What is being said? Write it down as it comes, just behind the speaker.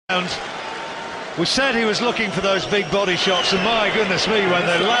We said he was looking for those big body shots, and my goodness me, when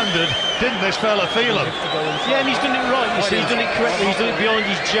they landed, didn't this fella feel them? Yeah, and he's done it right, you see, he's done it correctly, he's done it behind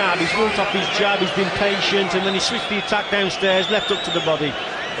his jab, he's worked off his jab, he's been patient, and then he switched the attack downstairs, left up to the body.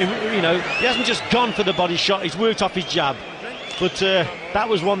 You know, he hasn't just gone for the body shot, he's worked off his jab. But that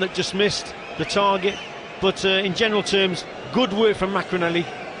was one that just missed the target. But in general terms, good work from Maccarinelli.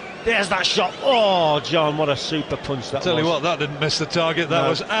 There's that shot. Oh, John, what a super punch that was. Tell you what, that didn't miss the target. That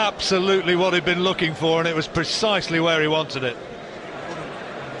was absolutely what he'd been looking for, and it was precisely where he wanted it.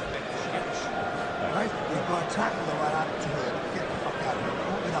 Right? You've got to tackle the right attitude. Get the fuck out of here.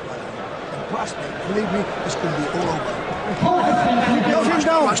 Don't get up like that. And trust me, believe me, it's going to be all over.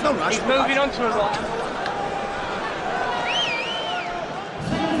 No rush, no rush. He's moving on to a lot.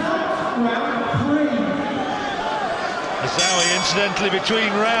 Azzaoui, incidentally,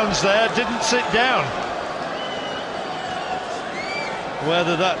 between rounds there, didn't sit down.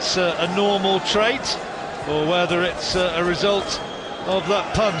 Whether that's a normal trait or whether it's a result of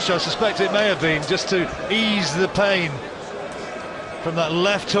that punch, I suspect it may have been, just to ease the pain from that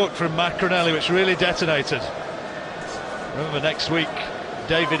left hook from Maccarinelli, which really detonated. Remember, next week,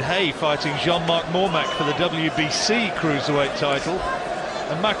 David Hay fighting Jean-Marc Mormac for the WBC cruiserweight title.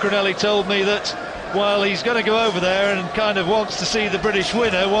 And Maccarinelli told me that while he's going to go over there and kind of wants to see the British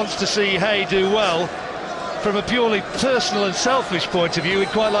winner, wants to see Hay do well, from a purely personal and selfish point of view, he'd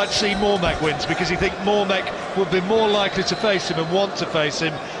quite like to see Mormac wins, because he thinks Mormac would be more likely to face him and want to face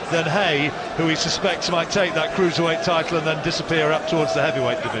him than Hay, who he suspects might take that cruiserweight title and then disappear up towards the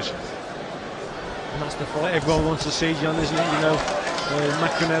heavyweight division. And that's the fight everyone wants to see, John, isn't it? You know,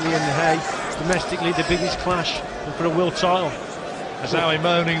 Maccarinelli and Hay, domestically the biggest clash for a world title. Azzaoui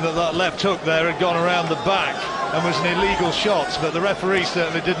moaning that that left hook there had gone around the back and was an illegal shot, but the referee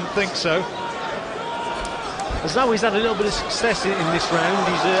certainly didn't think so. Azzaoui's had a little bit of success in this round.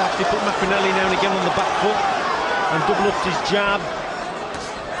 He's actually put Maccarinelli now and again on the back foot and double upped his jab,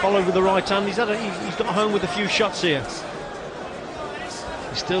 followed with the right hand. He's got home with a few shots here.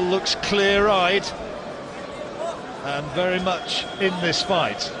 He still looks clear-eyed and very much in this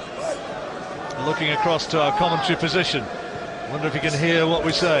fight. Looking across to our commentary position. Wonder if you can hear what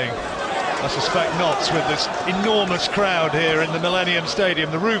we're saying. I suspect not, with this enormous crowd here in the Millennium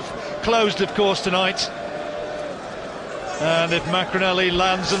Stadium. The roof closed, of course, tonight. And if Maccarinelli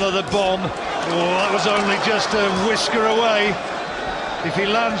lands another bomb, oh, that was only just a whisker away. If he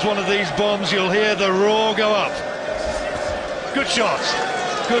lands one of these bombs, you'll hear the roar go up. Good shot.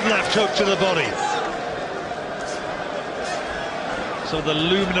 Good left hook to the body. So the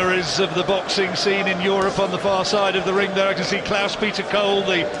luminaries of the boxing scene in Europe on the far side of the ring there. I can see Klaus-Peter Kohl,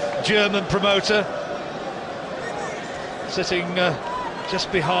 the German promoter, sitting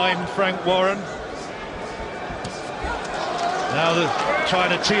just behind Frank Warren. Now they're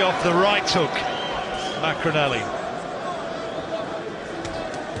trying to tee off the right hook, Maccarinelli.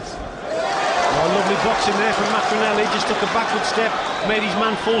 Oh, lovely boxing there from Maccarinelli. Just took a backward step, made his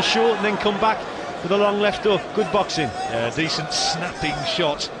man fall short and then come back with a long left hook. Good boxing. Yeah, decent snapping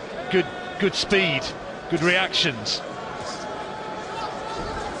shot. Good speed, good reactions.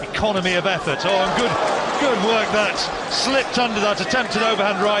 Economy of effort. Oh, and good work that. Slipped under that, attempted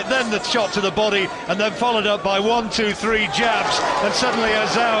overhand right, then the shot to the body, and then followed up by 1, 2, 3 jabs, and suddenly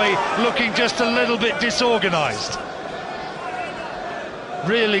Azzaoui looking just a little bit disorganised.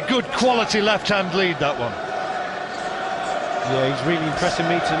 Really good quality left-hand lead, that one. Yeah, he's really impressing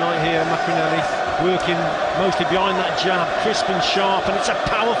me tonight here, Maccarinelli, working mostly behind that jab, crisp and sharp, and it's a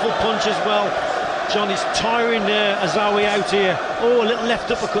powerful punch as well. John is tiring Azzaoui out here. Oh, a little left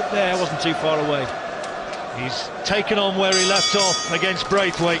uppercut there, wasn't too far away. He's taken on where he left off against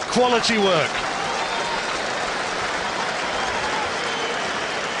Braithwaite. Quality work.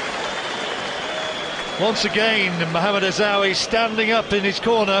 Once again, Mohamed Azzaoui standing up in his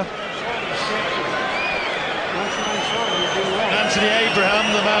corner. Anthony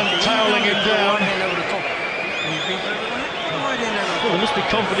Abraham, the man toweling him down. Well, he must be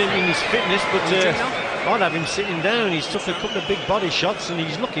confident in his fitness, but I'd have him sitting down. He's took a couple of big body shots and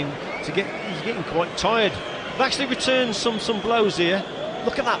he's looking to he's getting quite tired. I've actually returned some blows here.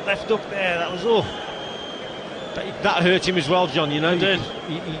 Look at that left hook there, that was that hurt him as well, John, you know.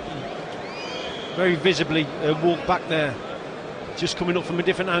 He very visibly walked back there. Just coming up from a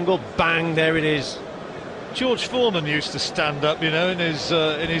different angle, bang, there it is. George Foreman used to stand up, you know, in his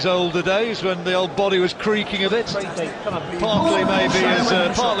older days when the old body was creaking a bit. Partly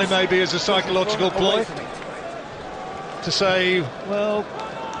maybe as a psychological ploy to say, well,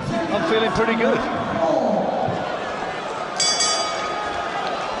 I'm feeling pretty good.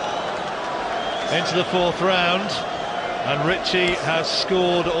 Into the fourth round. And Richie has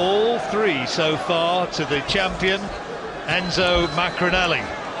scored all 3 so far to the champion, Enzo Maccarinelli.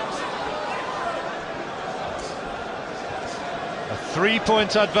 A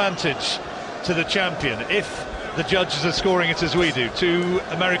 3-point advantage to the champion if the judges are scoring it as we do. 2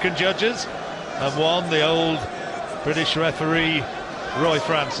 American judges and 1 the old British referee, Roy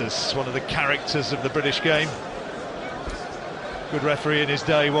Francis, one of the characters of the British game. Good referee in his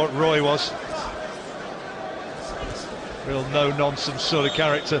day, what Roy was. Real no-nonsense sort of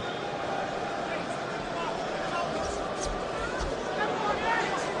character.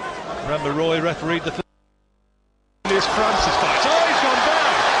 Remember, Roy refereed the this Francis fight. Oh, he's gone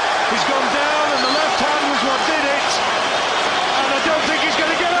down! He's gone down, and the left hand was what did it. And I don't think he's going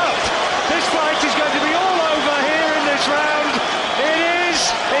to get up. This fight is going to be all over here in this round. It is.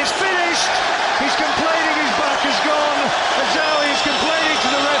 It's finished. He's complaining his back has gone. Azzaoui is complaining to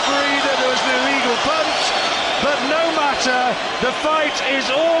the referee that there was an illegal punch. But no matter, the fight is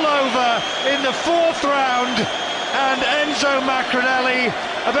all over in the 4th round, and Enzo Maccarinelli,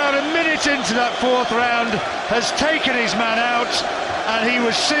 about a minute into that 4th round, has taken his man out, and he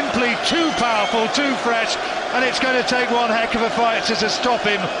was simply too powerful, too fresh, and it's going to take one heck of a fighter to stop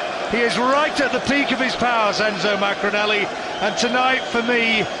him. He is right at the peak of his powers, Enzo Maccarinelli, and tonight, for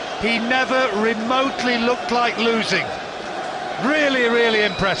me, he never remotely looked like losing. Really, really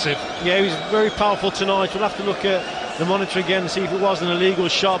impressive. Yeah, he was very powerful tonight. We'll have to look at the monitor again and see if it was an illegal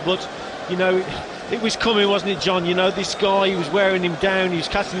shot, but, you know, it was coming, wasn't it, John? You know, this guy, he was wearing him down, he was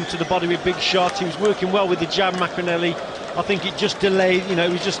casting him to the body with big shots, he was working well with the jab, Maccarinelli. I think it just delayed, you know,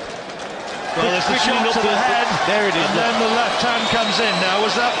 it was just... Well, there's the shot to the head, there it is. And then the left hand comes in. Now,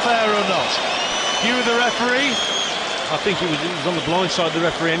 was that fair or not? You were the referee? I think it was on the blind side of the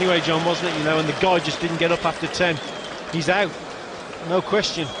referee anyway, John, wasn't it? You know, and the guy just didn't get up after 10. He's out. No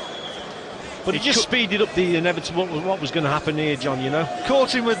question. But he just speeded up the inevitable, what was going to happen here, John, you know.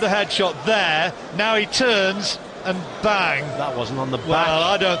 Caught him with the headshot there. Now he turns and bang. That wasn't on the back. Well,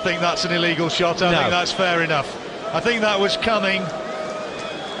 I don't think that's an illegal shot. I think that's fair enough. I think that was coming.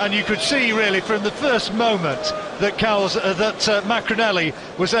 And you could see, really, from the first moment that Maccarinelli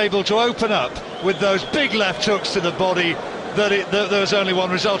was able to open up with those big left hooks to the body, that there was only one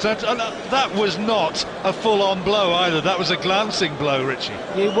result, and that was not a full-on blow either. That was a glancing blow, Richie.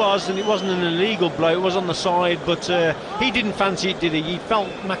 It was, and it wasn't an illegal blow. It was on the side, but he didn't fancy it, did he? He felt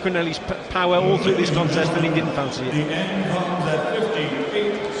Maccarinelli's power all through this contest, and he didn't fancy it. The end comes at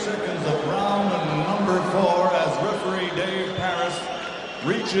 58 seconds of round number 4 as referee Dave Paris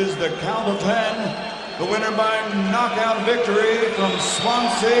reaches the count of 10. The winner by knockout victory from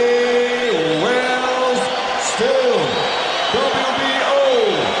Swansea, Wales.